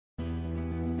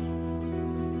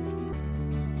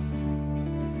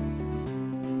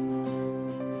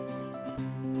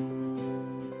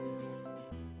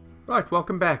Right,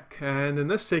 welcome back, and in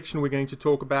this section we're going to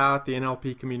talk about the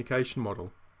NLP Communication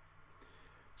Model.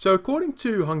 So according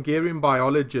to Hungarian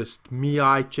Biologist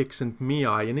Mihaly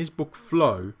Csikszentmihalyi in his book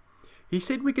Flow, he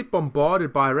said we get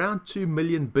bombarded by around 2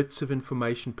 million bits of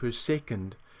information per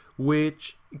second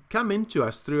which come into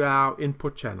us through our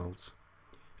input channels.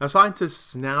 Now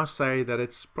scientists now say that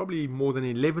it's probably more than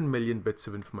 11 million bits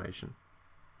of information.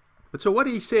 But so what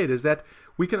he said is that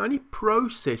we can only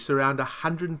process around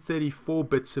 134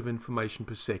 bits of information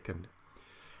per second.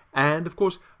 And of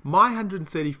course, my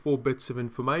 134 bits of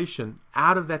information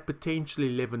out of that potentially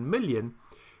 11 million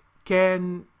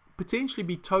can potentially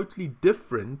be totally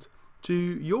different to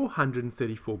your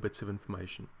 134 bits of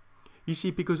information. You see,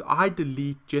 because I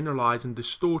delete, generalize, and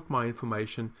distort my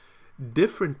information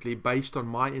differently based on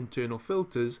my internal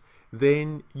filters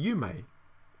than you may.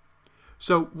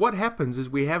 So what happens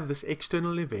is we have this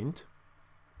external event,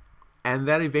 and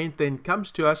that event then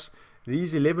comes to us,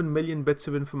 these 11 million bits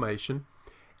of information,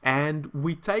 and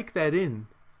we take that in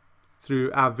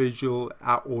through our visual,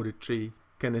 our auditory,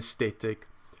 kinesthetic,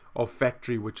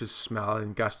 olfactory, which is smell,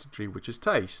 and gustatory, which is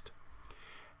taste.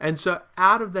 And so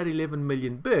out of that 11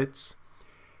 million bits,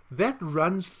 that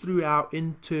runs through our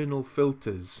internal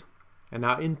filters. And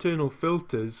our internal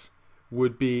filters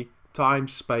would be time,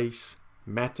 space,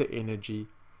 matter, energy,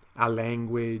 our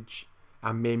language,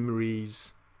 our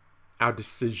memories, our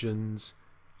decisions,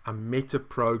 our meta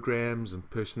programs and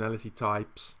personality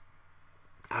types,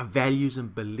 our values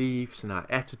and beliefs and our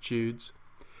attitudes.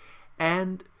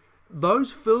 And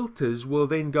those filters will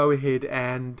then go ahead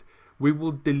and we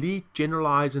will delete,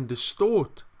 generalize, and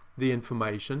distort the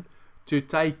information to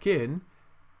take in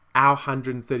our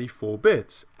 134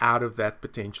 bits out of that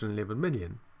potential 11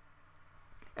 million.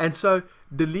 And so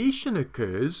deletion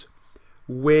occurs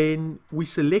when we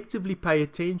selectively pay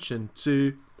attention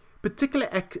to particular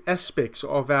aspects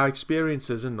of our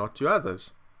experiences and not to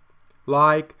others.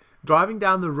 Like driving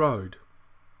down the road.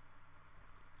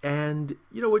 And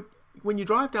you know what? When you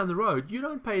drive down the road, you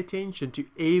don't pay attention to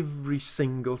every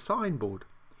single signboard.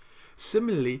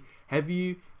 Similarly, have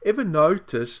you ever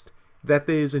noticed that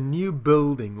there's a new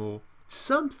building or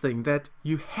something that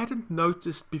you hadn't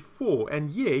noticed before, and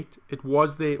yet it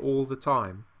was there all the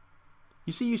time?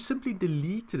 You see, you simply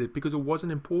deleted it because it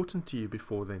wasn't important to you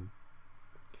before then.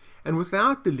 And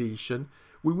without deletion,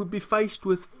 we would be faced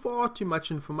with far too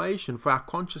much information for our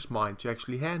conscious mind to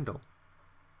actually handle.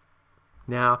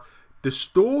 Now,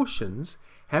 distortions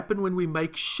happen when we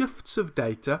make shifts of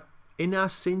data in our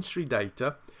sensory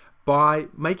data by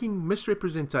making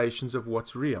misrepresentations of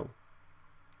what's real.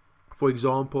 For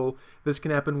example, this can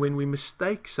happen when we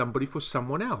mistake somebody for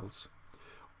someone else,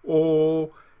 or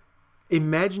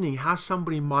imagining how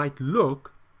somebody might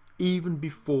look even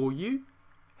before you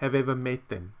have ever met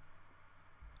them.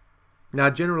 Now,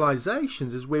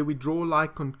 generalizations is where we draw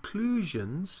like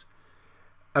conclusions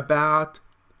about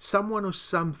someone or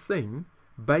something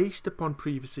based upon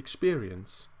previous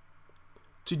experience.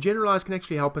 To generalize can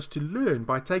actually help us to learn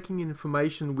by taking in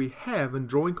information we have and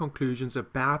drawing conclusions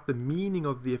about the meaning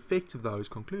of the effect of those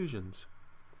conclusions.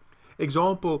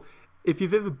 Example, if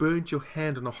you've ever burnt your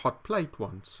hand on a hot plate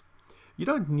once, you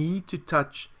don't need to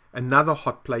touch another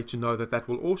hot plate to know that that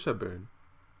will also burn.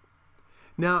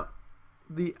 Now,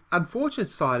 the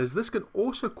unfortunate side is this can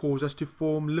also cause us to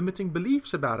form limiting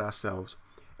beliefs about ourselves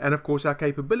and of course our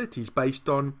capabilities based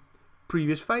on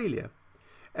previous failure.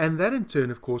 And that in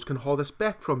turn, of course, can hold us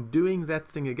back from doing that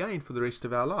thing again for the rest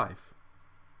of our life.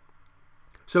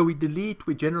 So we delete,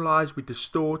 we generalize, we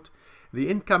distort the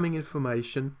incoming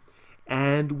information,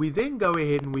 and we then go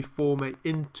ahead and we form an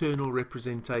internal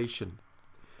representation.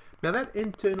 Now that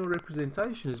internal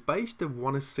representation is based on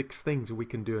one of 6 things we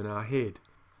can do in our head.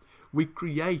 We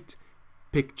create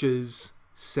pictures,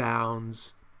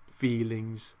 sounds,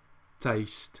 feelings,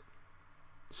 taste,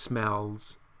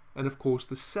 smells, and of course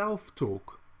the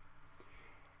self-talk.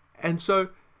 And so,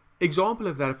 example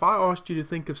of that, if I asked you to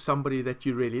think of somebody that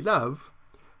you really love,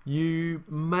 you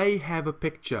may have a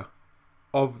picture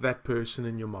of that person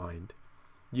in your mind.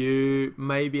 You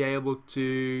may be able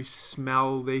to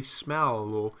smell their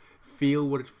smell or feel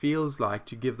what it feels like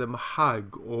to give them a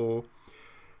hug, or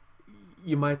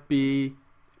you might be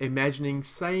imagining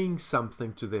saying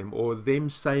something to them or them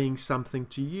saying something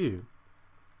to you.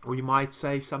 Or you might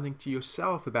say something to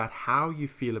yourself about how you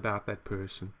feel about that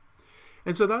person.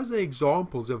 And so those are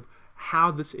examples of how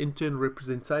this internal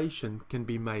representation can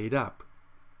be made up.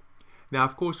 Now,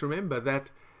 of course, remember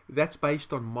that that's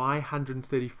based on my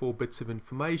 134 bits of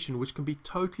information, which can be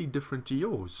totally different to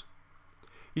yours.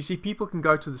 You see, people can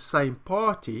go to the same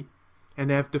party and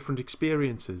have different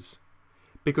experiences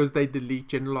because they delete,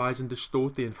 generalize, and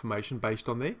distort the information based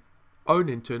on their own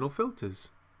internal filters.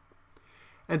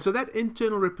 And so that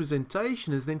internal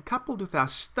representation is then coupled with our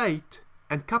state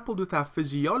and coupled with our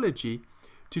physiology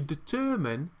to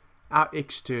determine our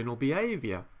external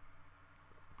behavior.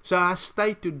 So our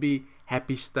state would be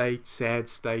happy state, sad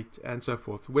state, and so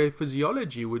forth, where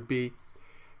physiology would be,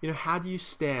 how do you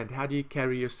stand? How do you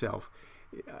carry yourself?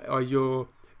 Are your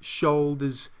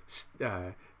shoulders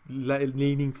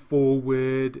leaning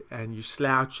forward and you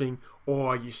slouching,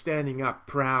 or are you standing up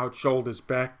proud, shoulders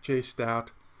back, chest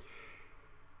out?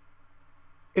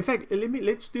 In fact,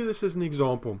 let's do this as an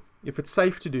example, if it's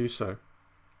safe to do so.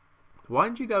 Why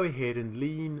don't you go ahead and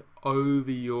lean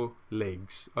over your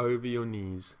legs, over your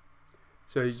knees.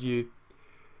 So as you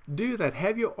do that,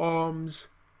 have your arms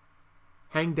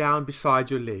hang down beside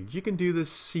your legs. You can do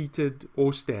this seated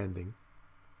or standing.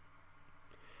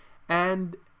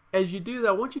 And as you do that,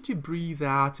 I want you to breathe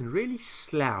out and really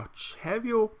slouch. Have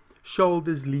your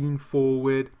shoulders lean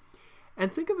forward.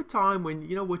 And think of a time when,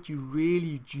 you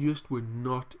really just were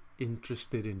not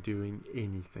interested in doing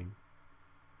anything.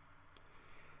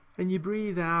 And you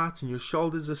breathe out and your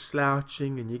shoulders are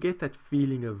slouching and you get that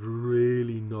feeling of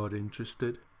really not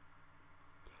interested.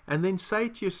 And then say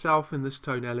to yourself in this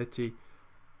tonality,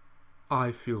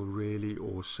 I feel really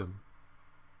awesome.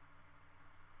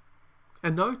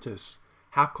 And notice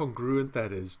how congruent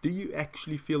that is. Do you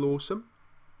actually feel awesome?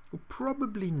 Well,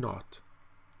 probably not.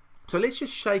 So let's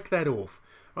just shake that off.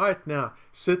 Right now,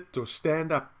 sit or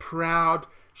stand up proud,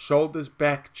 shoulders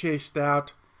back, chest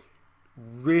out.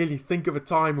 Really think of a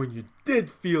time when you did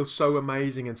feel so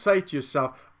amazing and say to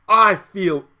yourself, I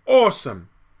feel awesome.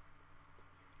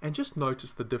 And just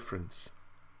notice the difference.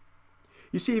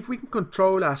 You see, if we can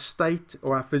control our state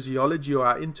or our physiology or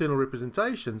our internal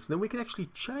representations, then we can actually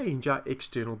change our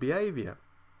external behavior.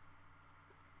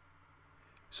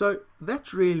 So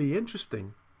that's really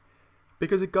interesting,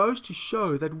 because it goes to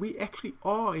show that we actually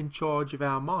are in charge of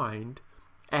our mind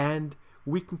and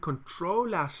we can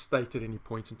control our state at any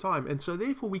point in time, and so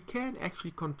therefore we can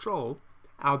actually control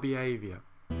our behavior.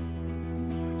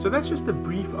 So that's just a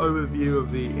brief overview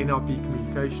of the NLP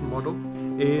Communication Model.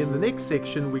 In the next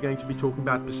section we're going to be talking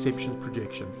about perception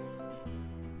projection.